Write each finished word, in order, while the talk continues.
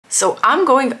So I'm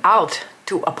going out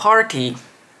to a party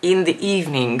in the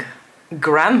evening.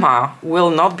 Grandma will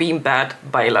not be in bed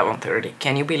by 11:30.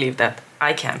 Can you believe that?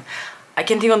 I can. I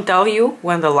can't even tell you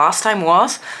when the last time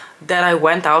was that I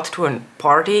went out to a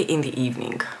party in the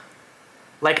evening.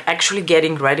 Like actually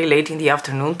getting ready late in the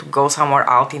afternoon to go somewhere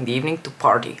out in the evening to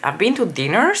party. I've been to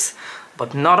dinners,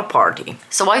 but not a party.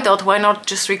 So I thought, why not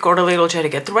just record a little chat to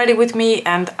get ready with me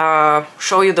and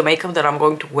show you the makeup that I'm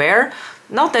going to wear.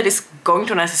 Not that it's going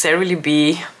to necessarily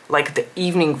be like the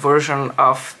evening version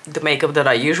of the makeup that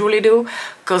I usually do,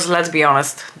 because let's be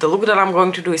honest, the look that I'm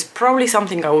going to do is probably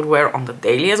something I would wear on the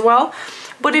daily as well.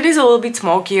 But it is a little bit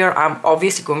smokier. I'm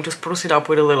obviously going to spruce it up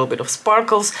with a little bit of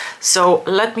sparkles. So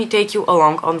let me take you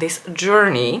along on this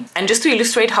journey. And just to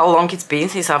illustrate how long it's been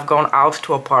since I've gone out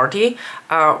to a party,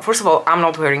 first of all, I'm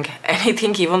not wearing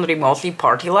anything even remotely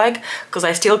party-like, because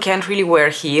I still can't really wear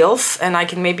heels, and I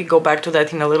can maybe go back to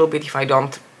that in a little bit if I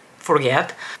don't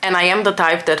forget. And I am the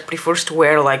type that prefers to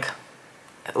wear like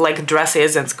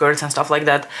dresses and skirts and stuff like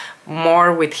that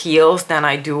more with heels than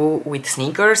I do with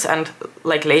sneakers. And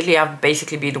like lately I've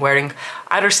basically been wearing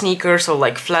either sneakers or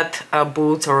like flat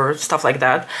boots or stuff like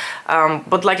that.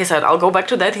 But like I said, I'll go back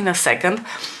to that in a second.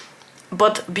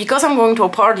 But because I'm going to a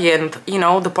party and, you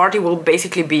know, the party will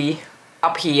basically be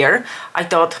up here, I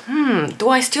thought, do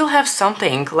I still have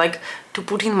something like to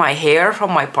put in my hair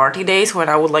from my party days when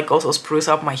I would like also spruce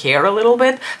up my hair a little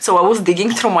bit? So I was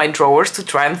digging through my drawers to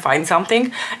try and find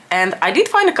something, and I did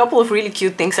find a couple of really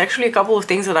cute things, actually a couple of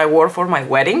things that I wore for my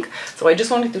wedding. So I just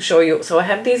wanted to show you. So I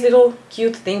have these little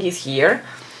cute thingies here,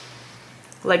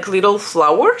 like little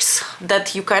flowers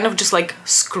that you kind of just like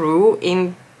screw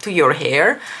into your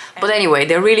hair. But anyway,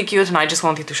 they're really cute and I just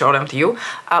wanted to show them to you.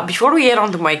 Before we get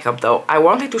on to makeup though, I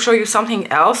wanted to show you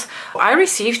something else. I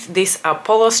received this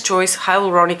Paula's Choice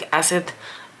Hyaluronic Acid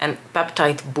and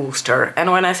Peptide Booster.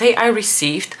 And when I say I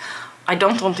received, I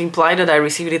don't want to imply that I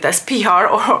received it as PR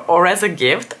or as a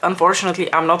gift.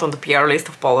 Unfortunately, I'm not on the PR list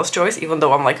of Paula's Choice, even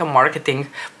though I'm like a marketing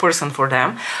person for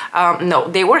them. No,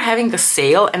 they were having a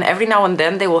sale, and every now and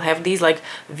then they will have these like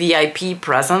VIP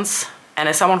presents. And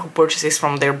as someone who purchases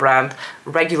from their brand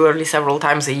regularly several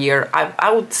times a year, I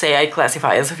would say I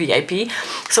classify as a VIP.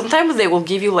 Sometimes they will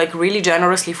give you like really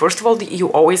generously. First of all,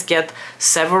 you always get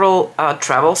several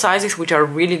travel sizes, which are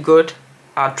really good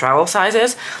travel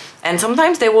sizes. And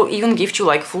sometimes they will even gift you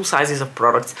like full sizes of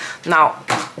products. Now,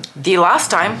 the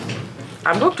last time,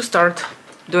 I'm going to start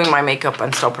doing my makeup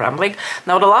and stop rambling.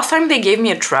 Now, the last time they gave me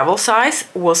a travel size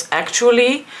was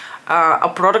actually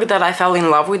a product that I fell in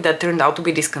love with that turned out to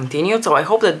be discontinued. So I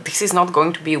hope that this is not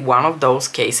going to be one of those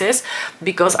cases,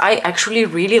 because I actually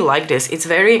really like this. It's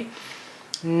very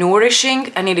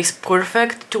nourishing and it is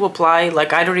perfect to apply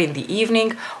like either in the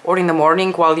evening or in the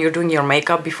morning while you're doing your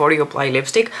makeup before you apply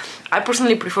lipstick. I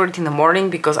personally prefer it in the morning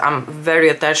because I'm very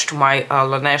attached to my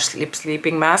Laneige Lip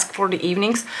Sleeping Mask for the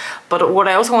evenings. But what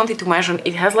I also wanted to mention,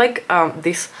 it has like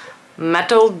this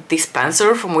metal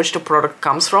dispenser from which the product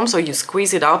comes from, so you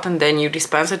squeeze it out and then you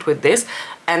dispense it with this.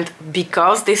 And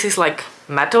because this is like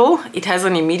metal, it has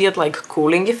an immediate like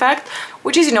cooling effect,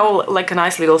 which is, you know, like a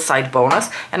nice little side bonus.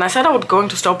 And I said I was going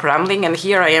to stop rambling, and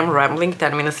here I am rambling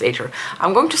 10 minutes later.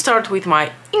 I'm going to start with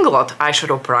my Inglot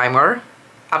eyeshadow primer.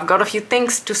 I've got a few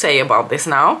things to say about this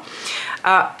now.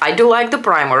 I do like the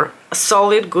primer, a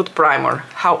solid good primer.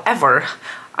 However,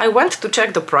 I went to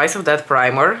check the price of that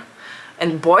primer,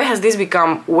 and boy, has this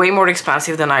become way more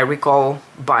expensive than I recall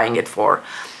buying it for.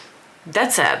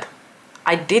 That said,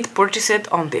 I did purchase it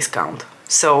on discount.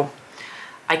 So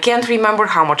I can't remember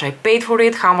how much I paid for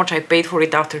it, how much I paid for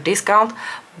it after discount,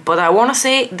 but I want to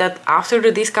say that after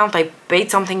the discount I paid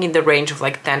something in the range of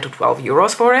like 10 to 12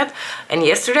 euros for it. And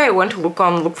yesterday I went to look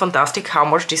on Look Fantastic how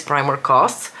much this primer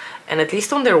costs, and at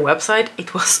least on their website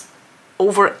it was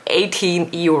over 18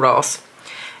 euros.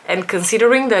 And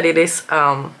considering that it is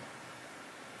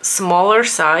smaller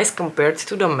size compared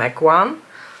to the MAC one.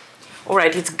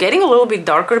 Alright, it's getting a little bit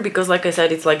darker because, like I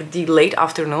said, it's like the late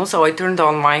afternoon, so I turned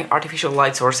on my artificial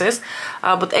light sources.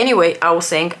 But anyway, I was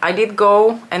saying I did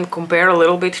go and compare a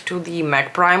little bit to the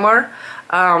MAC primer.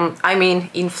 I mean,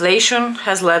 inflation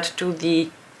has led to the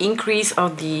increase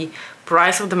of the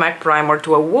price of the MAC primer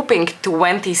to a whooping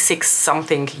 26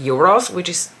 something euros, which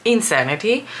is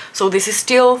insanity. So this is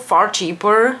still far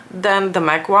cheaper than the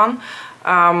MAC one.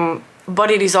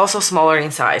 But it is also smaller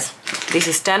in size. This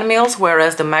is 10 mils,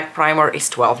 whereas the MAC primer is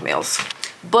 12 mils.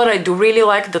 But I do really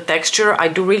like the texture, I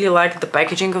do really like the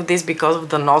packaging of this because of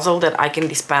the nozzle that I can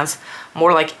dispense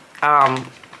more like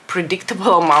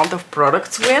predictable amount of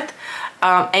products with.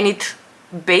 And it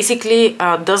basically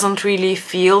doesn't really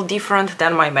feel different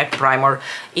than my MAC primer.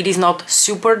 It is not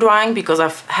super drying because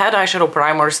I've had eyeshadow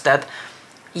primers that,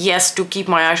 yes, to keep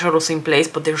my eyeshadows in place,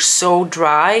 but they're so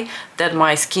dry that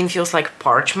my skin feels like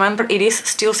parchment. It is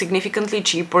still significantly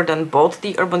cheaper than both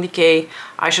the Urban Decay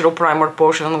eyeshadow primer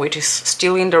potion, which is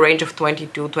still in the range of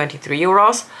 22-23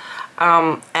 euros,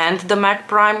 and the MAC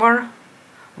primer,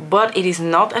 but it is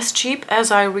not as cheap as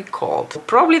I recalled.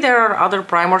 Probably there are other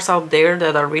primers out there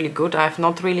that are really good. I have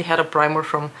not really had a primer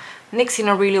from NYX in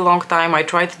a really long time. I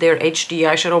tried their HD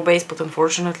eyeshadow base, but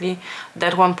unfortunately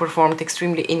that one performed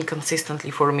extremely inconsistently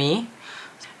for me.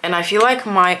 And I feel like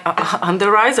my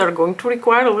under eyes are going to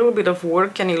require a little bit of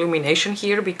work and illumination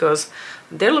here because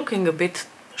they're looking a bit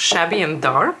shabby and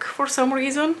dark for some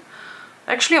reason.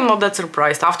 Actually, I'm not that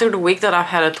surprised. After the week that I've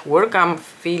had at work, I'm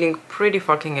feeling pretty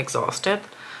fucking exhausted.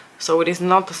 So it is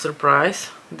not a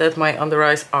surprise that my under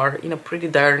eyes are in a pretty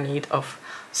dire need of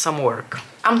some work.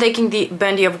 I'm taking the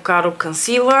Bendy Avocado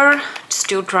Concealer,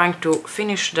 still trying to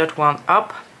finish that one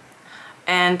up.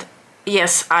 And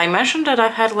yes, I mentioned that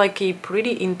I've had like a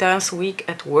pretty intense week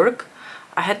at work.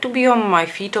 I had to be on my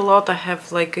feet a lot. I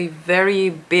have like a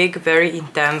very big, very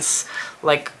intense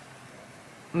like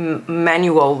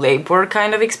manual labor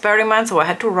kind of experiment, so I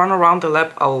had to run around the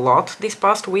lab a lot this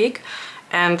past week,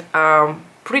 and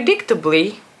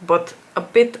predictably, but a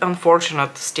bit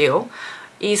unfortunate still,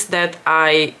 is that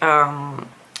I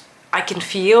can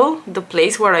feel the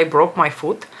place where I broke my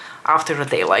foot after a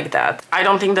day like that. I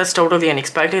don't think that's totally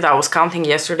unexpected. I was counting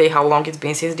yesterday how long it's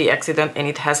been since the accident, and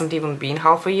it hasn't even been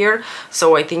half a year,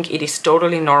 so I think it is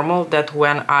totally normal that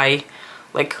when I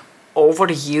like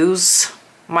overuse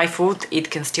my foot,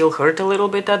 it can still hurt a little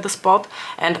bit at the spot,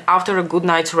 and after a good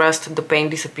night's rest the pain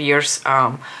disappears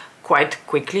quite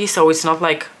quickly. So it's not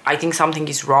like I think something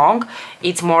is wrong,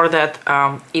 it's more that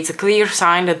it's a clear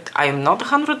sign that I am not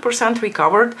 100%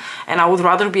 recovered, and I would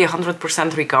rather be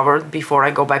 100% recovered before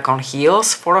I go back on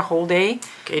heels for a whole day.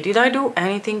 Okay, did I do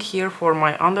anything here for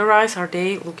my under eyes? Are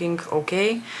they looking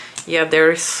okay? Yeah,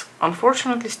 there is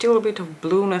unfortunately still a bit of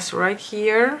blueness right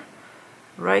here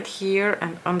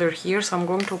and under here, so I'm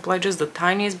going to apply just the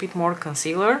tiniest bit more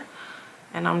concealer,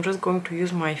 and I'm just going to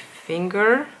use my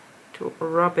finger to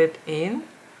rub it in.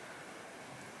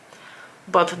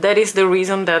 But that is the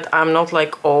reason that I'm not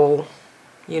like all,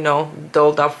 you know,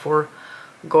 dolled up for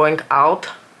going out,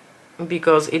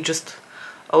 because it just,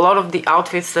 a lot of the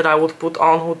outfits that I would put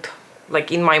on would,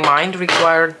 like in my mind,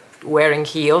 require wearing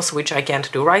heels, which I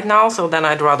can't do right now, so then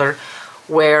I'd rather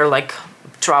wear like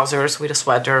trousers with a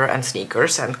sweater and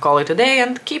sneakers and call it a day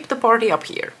and keep the party up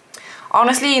here.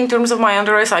 Honestly, in terms of my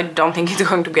under eyes, I don't think it's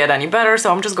going to get any better,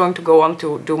 so I'm just going to go on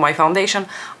to do my foundation.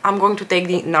 I'm going to take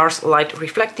the NARS Light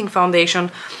Reflecting Foundation.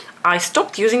 I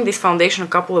stopped using this foundation a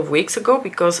couple of weeks ago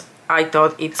because I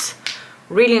thought it's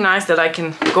really nice that I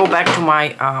can go back to my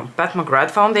Pat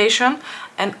McGrath foundation,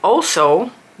 and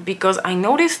also because I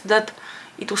noticed that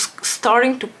it was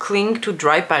starting to cling to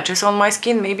dry patches on my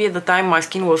skin. Maybe at the time my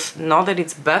skin was not at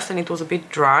its best and it was a bit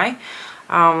dry.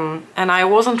 And I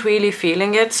wasn't really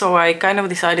feeling it, so I kind of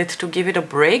decided to give it a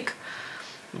break.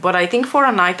 But I think for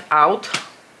a night out,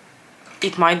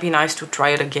 it might be nice to try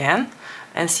it again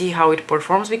and see how it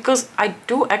performs, because I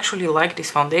do actually like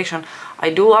this foundation. I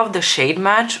do love the shade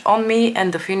match on me,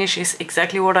 and the finish is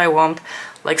exactly what I want,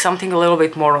 like something a little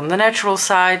bit more on the natural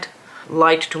side,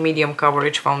 light to medium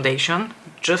coverage foundation,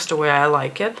 just the way I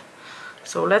like it.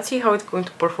 So let's see how it's going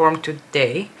to perform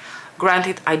today.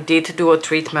 Granted, I did do a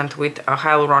treatment with a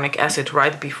hyaluronic acid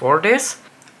right before this.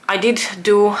 I did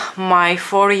do my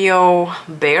Foreo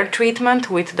Bare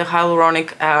treatment with the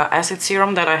hyaluronic acid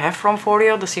serum that I have from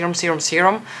Foreo, the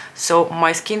serum. So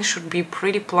my skin should be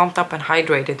pretty plumped up and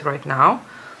hydrated right now.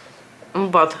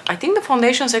 But I think the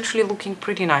foundation is actually looking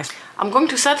pretty nice. I'm going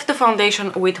to set the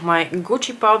foundation with my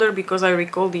Gucci powder because I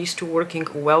recall these two working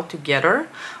well together.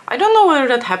 I don't know whether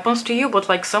that happens to you, but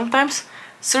like sometimes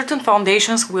certain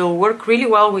foundations will work really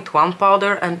well with one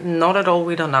powder and not at all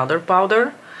with another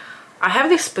powder. I have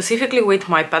this specifically with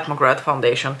my Pat McGrath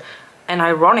foundation, and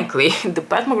ironically the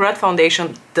Pat McGrath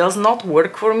foundation does not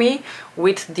work for me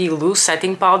with the loose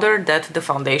setting powder that the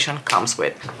foundation comes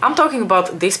with. I'm talking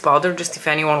about this powder, just if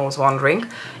anyone was wondering.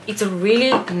 It's a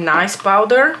really nice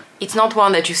powder. It's not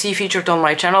one that you see featured on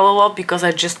my channel a lot because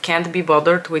I just can't be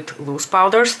bothered with loose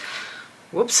powders.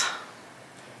 Whoops.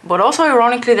 But also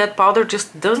ironically, that powder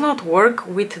just does not work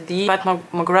with the Pat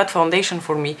McGrath foundation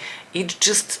for me. It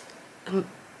just,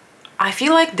 I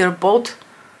feel like they're both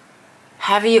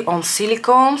heavy on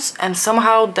silicones, and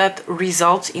somehow that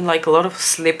results in like a lot of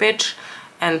slippage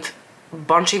and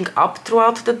bunching up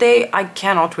throughout the day, I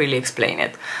cannot really explain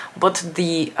it. But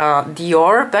the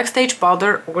Dior Backstage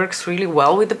powder works really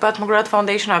well with the Pat McGrath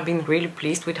foundation. I've been really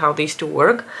pleased with how these two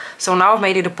work. So now I've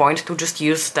made it a point to just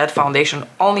use that foundation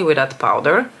only with that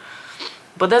powder.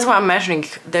 But that's why I'm mentioning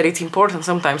that it's important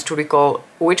sometimes to recall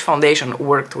which foundation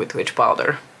worked with which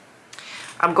powder.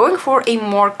 I'm going for a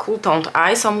more cool toned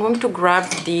eye, so I'm going to grab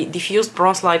the Diffused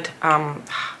Bronze Light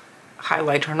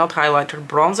highlighter, not highlighter,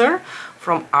 bronzer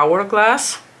from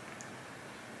Hourglass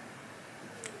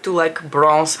to like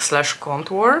bronze slash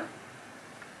contour.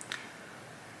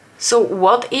 So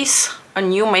what is a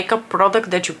new makeup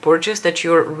product that you purchased that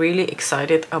you're really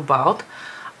excited about?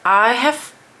 I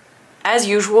have, as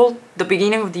usual, the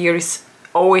beginning of the year is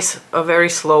always a very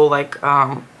slow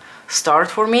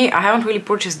start for me. I haven't really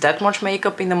purchased that much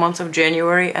makeup in the months of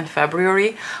January and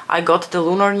February. I got the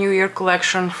Lunar New Year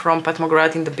collection from Pat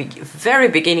McGrath in the very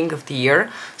beginning of the year.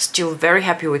 Still very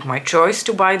happy with my choice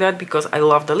to buy that because I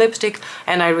love the lipstick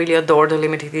and I really adore the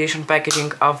limited edition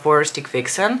packaging of Stick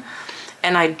Vixen.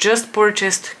 And I just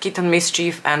purchased Kitten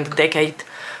Mischief and Decade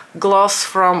gloss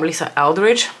from Lisa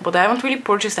Eldridge, but I haven't really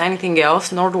purchased anything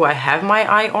else, nor do I have my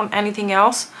eye on anything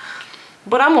else.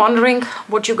 But I'm wondering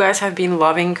what you guys have been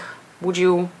loving. Would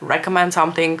you recommend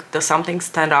something? Does something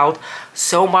stand out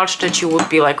so much that you would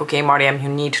be like, okay, Mariam, you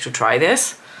need to try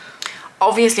this?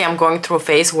 Obviously, I'm going through a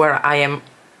phase where I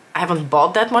haven't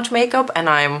bought that much makeup and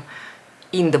I'm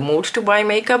in the mood to buy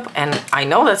makeup, and I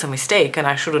know that's a mistake and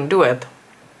I shouldn't do it.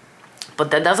 But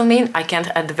that doesn't mean I can't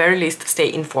at the very least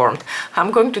stay informed.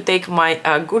 I'm going to take my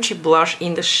Gucci blush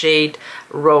in the shade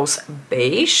Rosy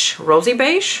Beige.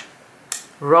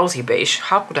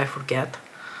 How could I forget?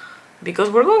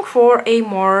 Because we're going for a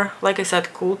more, like I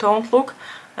said, cool toned look,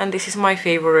 and this is my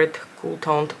favorite cool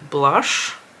toned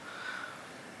blush.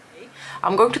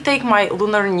 I'm going to take my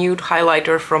Lunar Nude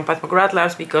highlighter from Pat McGrath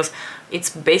Labs because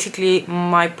it's basically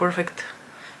my perfect,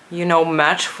 you know,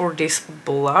 match for this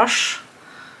blush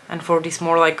and for this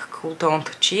more like cool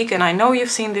toned cheek. And I know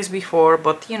you've seen this before,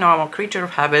 but you know, I'm a creature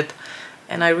of habit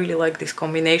and I really like this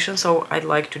combination, so I'd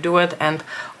like to do it. And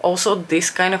also this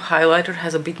kind of highlighter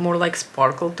has a bit more like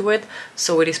sparkle to it,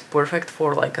 so it is perfect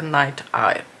for like a night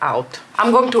out.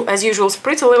 I'm going to, as usual,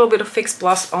 spritz a little bit of Fix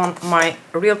Plus on my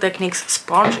Real Techniques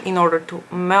sponge in order to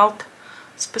melt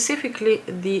specifically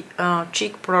the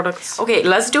cheek products. Okay,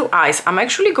 let's do eyes. I'm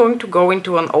actually going to go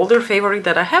into an older favorite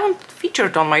that I haven't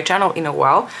featured on my channel in a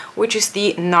while, which is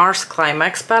the NARS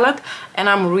Climax palette, and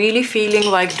I'm really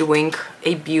feeling like doing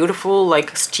a beautiful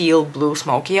like steel blue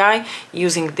smoky eye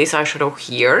using this eyeshadow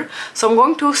here. So I'm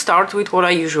going to start with what I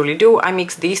usually do. I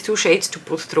mix these two shades to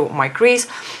put through my crease.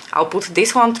 I'll put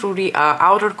this one through the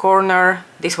outer corner,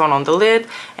 this one on the lid,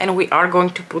 and we are going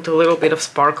to put a little bit of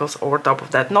sparkles over top of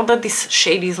that. Not that this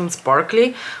shade isn't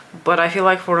sparkly, but I feel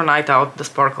like for a night out the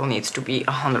sparkle needs to be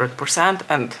 100%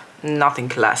 and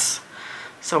nothing less.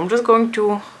 So I'm just going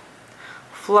to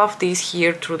fluff these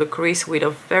here through the crease with a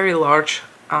very large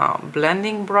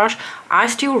blending brush. I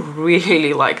still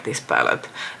really like this palette.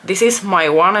 This is my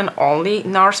one and only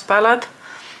NARS palette,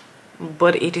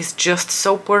 but it is just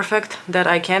so perfect that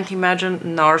I can't imagine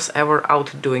NARS ever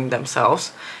outdoing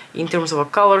themselves in terms of a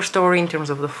color story, in terms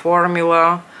of the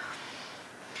formula.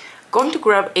 Going to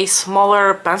grab a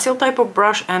smaller pencil type of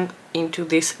brush and into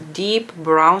this deep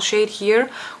brown shade here,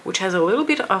 which has a little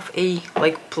bit of a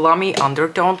like plummy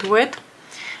undertone to it.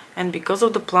 And because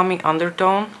of the plummy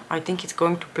undertone, I think it's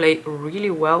going to play really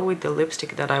well with the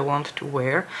lipstick that I want to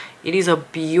wear. It is a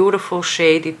beautiful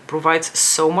shade. It provides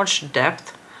so much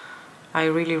depth. I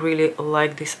really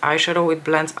like this eyeshadow. It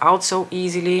blends out so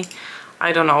easily.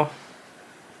 I don't know.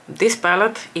 This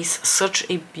palette is such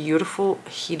a beautiful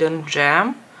hidden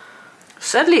gem.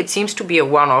 Sadly, it seems to be a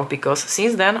one-off because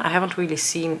since then I haven't really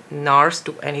seen NARS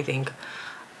do anything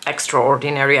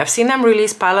extraordinary. I've seen them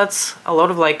release palettes, a lot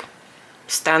of like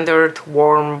standard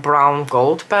warm brown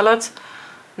gold palettes.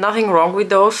 Nothing wrong with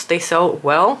those, they sell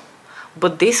well,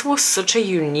 but this was such a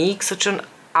unique, such an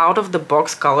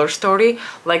out-of-the-box color story.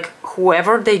 Like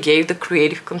whoever they gave the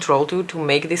creative control to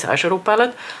make this eyeshadow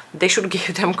palette, they should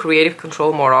give them creative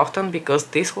control more often because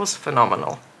this was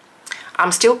phenomenal.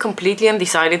 I'm still completely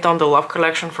undecided on the Love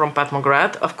collection from Pat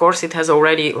McGrath. Of course, it has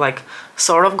already like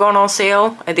sort of gone on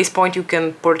sale. At this point you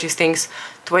can purchase things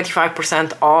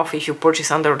 25% off if you purchase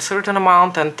under a certain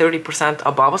amount and 30%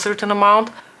 above a certain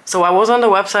amount. So I was on the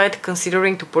website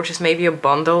considering to purchase maybe a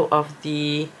bundle of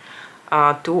the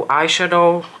two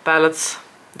eyeshadow palettes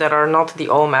that are not the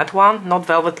all matte one, not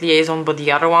Velvet Liaison, but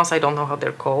the other ones, I don't know how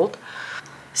they're called.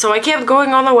 So I kept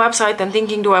going on the website and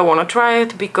thinking, do I want to try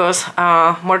it? Because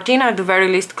Martina at the very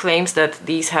least claims that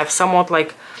these have somewhat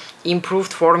like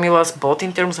improved formulas both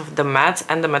in terms of the mattes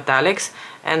and the metallics,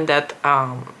 and that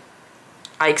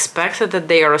I expected that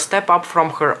they are a step up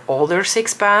from her older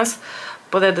 6 pans,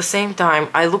 but at the same time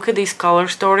I look at these color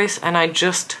stories and I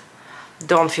just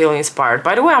don't feel inspired.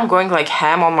 By the way, I'm going like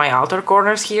ham on my outer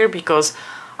corners here because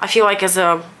I feel like as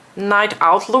a night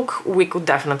outlook we could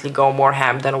definitely go more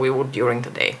ham than we would during the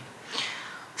day.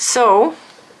 So,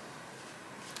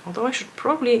 although I should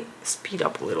probably speed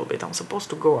up a little bit, I'm supposed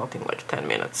to go out in like 10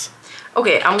 minutes.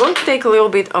 Okay, I'm going to take a little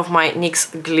bit of my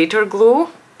NYX glitter glue,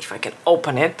 if I can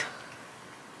open it.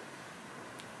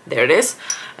 There it is.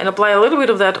 And apply a little bit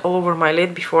of that all over my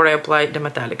lid before I apply the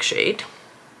metallic shade.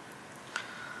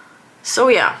 So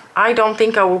yeah, I don't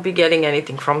think I will be getting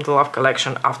anything from the Love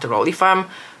collection after all.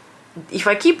 If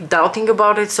I keep doubting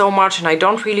about it so much and I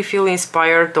don't really feel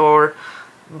inspired, or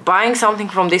buying something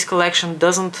from this collection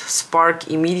doesn't spark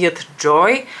immediate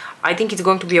joy, I think it's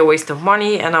going to be a waste of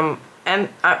money, and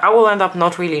I will end up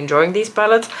not really enjoying these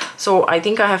palettes. So I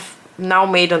think I have now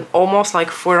made an almost like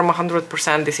firm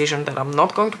 100% decision that I'm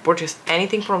not going to purchase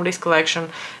anything from this collection,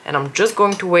 and I'm just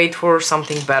going to wait for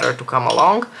something better to come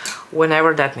along,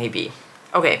 whenever that may be.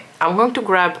 Okay, I'm going to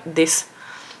grab this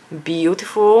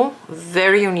beautiful,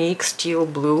 very unique steel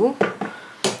blue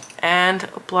and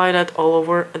apply that all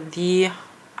over the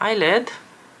eyelid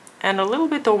and a little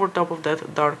bit over top of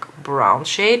that dark brown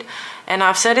shade. And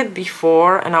I've said it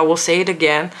before and I will say it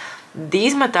again,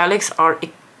 these metallics are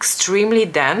extremely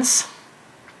dense.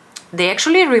 They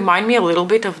actually remind me a little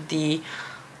bit of the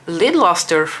lid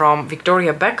luster from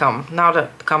Victoria Beckham, now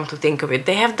that come to think of it.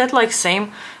 They have that like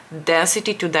same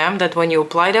density to them, that when you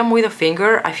apply them with a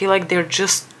finger, I feel like they're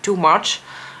just too much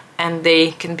and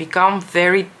they can become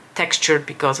very textured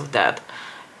because of that.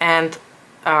 And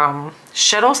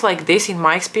shadows like this, in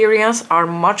my experience, are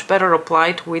much better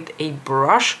applied with a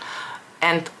brush,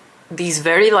 and these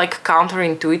very like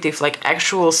counterintuitive, like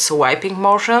actual swiping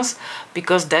motions,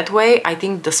 because that way I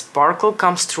think the sparkle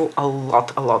comes through a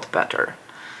lot better.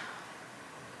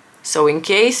 So in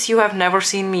case you have never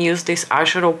seen me use this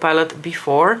eyeshadow palette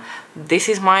before, this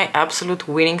is my absolute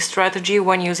winning strategy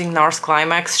when using NARS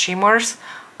Climax shimmers.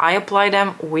 I apply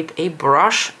them with a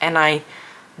brush and I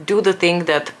do the thing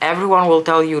that everyone will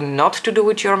tell you not to do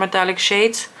with your metallic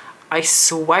shades. I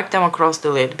swipe them across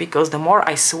the lid, because the more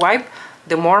I swipe,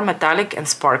 the more metallic and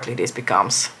sparkly this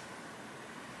becomes.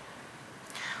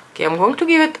 Okay, I'm going to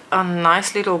give it a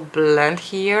nice little blend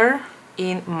here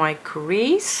in my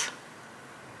crease.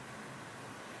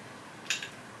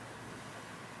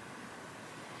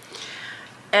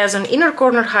 As an inner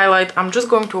corner highlight, I'm just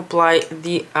going to apply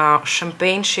the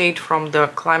champagne shade from the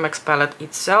Climax palette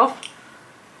itself.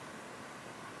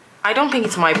 I don't think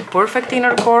it's my perfect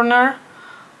inner corner,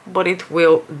 but it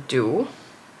will do.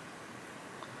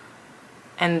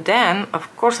 And then,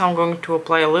 of course, I'm going to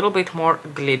apply a little bit more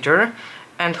glitter.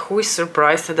 And who is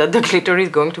surprised that the glitter is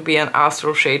going to be an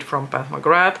Astro shade from Pat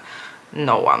McGrath?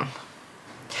 No one.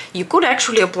 You could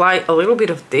actually apply a little bit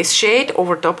of this shade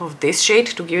over top of this shade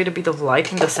to give it a bit of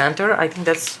light in the center. I think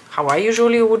that's how I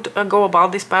usually would go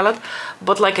about this palette.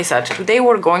 But like I said, today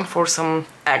we're going for some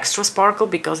extra sparkle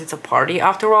because it's a party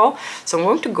after all. So I'm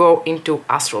going to go into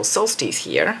Astral Solstice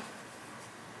here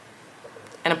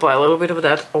and apply a little bit of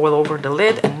that all over the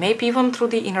lid and maybe even through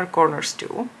the inner corners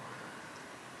too.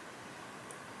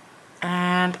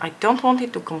 And I don't want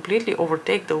it to completely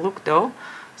overtake the look though.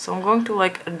 So I'm going to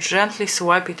like gently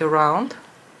swipe it around.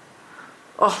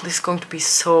 Oh, this is going to be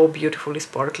so beautifully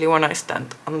sparkly when I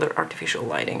stand under artificial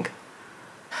lighting.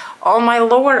 On my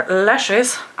lower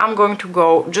lashes, I'm going to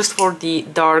go just for the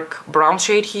dark brown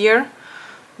shade here,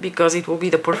 because it will be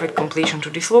the perfect completion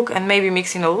to this look, and maybe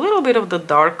mix in a little bit of the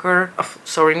darker,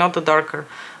 sorry, not the darker,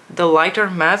 the lighter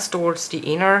mattes towards the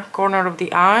inner corner of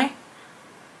the eye,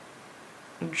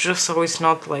 just so it's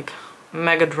not like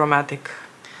mega dramatic.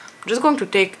 I'm just going to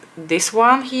take this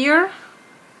one here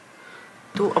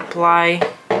to apply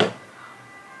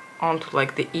onto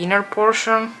like the inner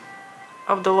portion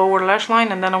of the lower lash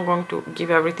line, and then I'm going to give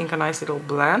everything a nice little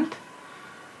blend.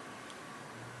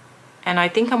 And I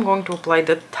think I'm going to apply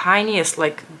the tiniest,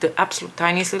 like the absolute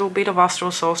tiniest little bit of Astral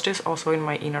Solstice also in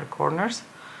my inner corners.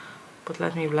 But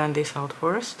let me blend this out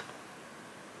first.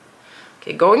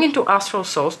 Okay, going into Astral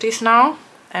Solstice now,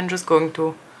 and just going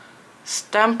to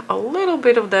stamp a little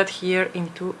bit of that here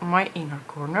into my inner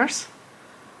corners.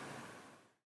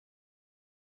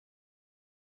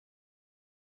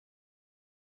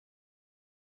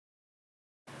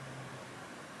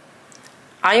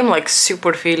 I am like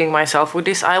super feeling myself with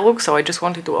this eye look, so I just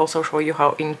wanted to also show you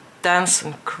how intense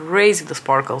and crazy the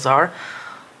sparkles are.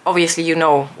 Obviously you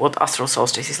know what Astral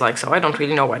Solstice is like, so I don't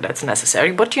really know why that's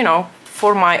necessary, but you know,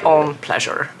 for my own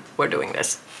pleasure, we're doing this.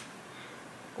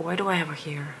 Why do I have a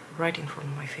hair right in front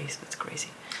of my face? That's crazy.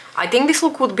 I think this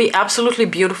look would be absolutely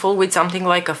beautiful with something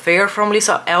like a Fair from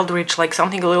Lisa Eldridge, like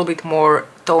something a little bit more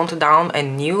toned down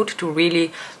and nude to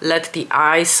really let the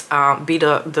eyes be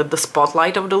the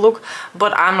spotlight of the look.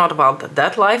 But I'm not about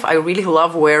that life. I really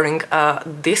love wearing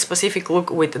this specific look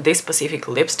with this specific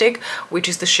lipstick, which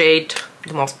is the shade,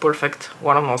 the most perfect,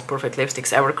 one of the most perfect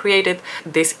lipsticks ever created.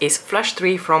 This is Flash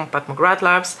 3 from Pat McGrath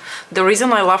Labs. The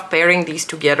reason I love pairing these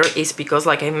together is because,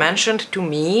 like I mentioned, to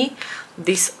me,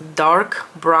 this dark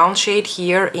brown shade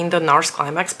here in the NARS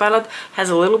Climax palette has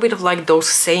a little bit of like those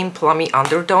same plummy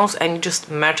undertones, and it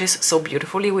just matches so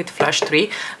beautifully with Flash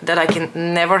 3 that I can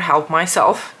never help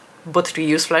myself but to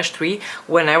use Flash 3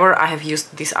 whenever I have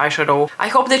used this eyeshadow. I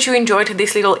hope that you enjoyed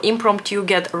this little impromptu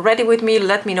get ready with me.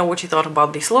 Let me know what you thought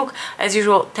about this look. As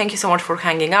usual, thank you so much for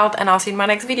hanging out, and I'll see you in my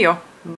next video.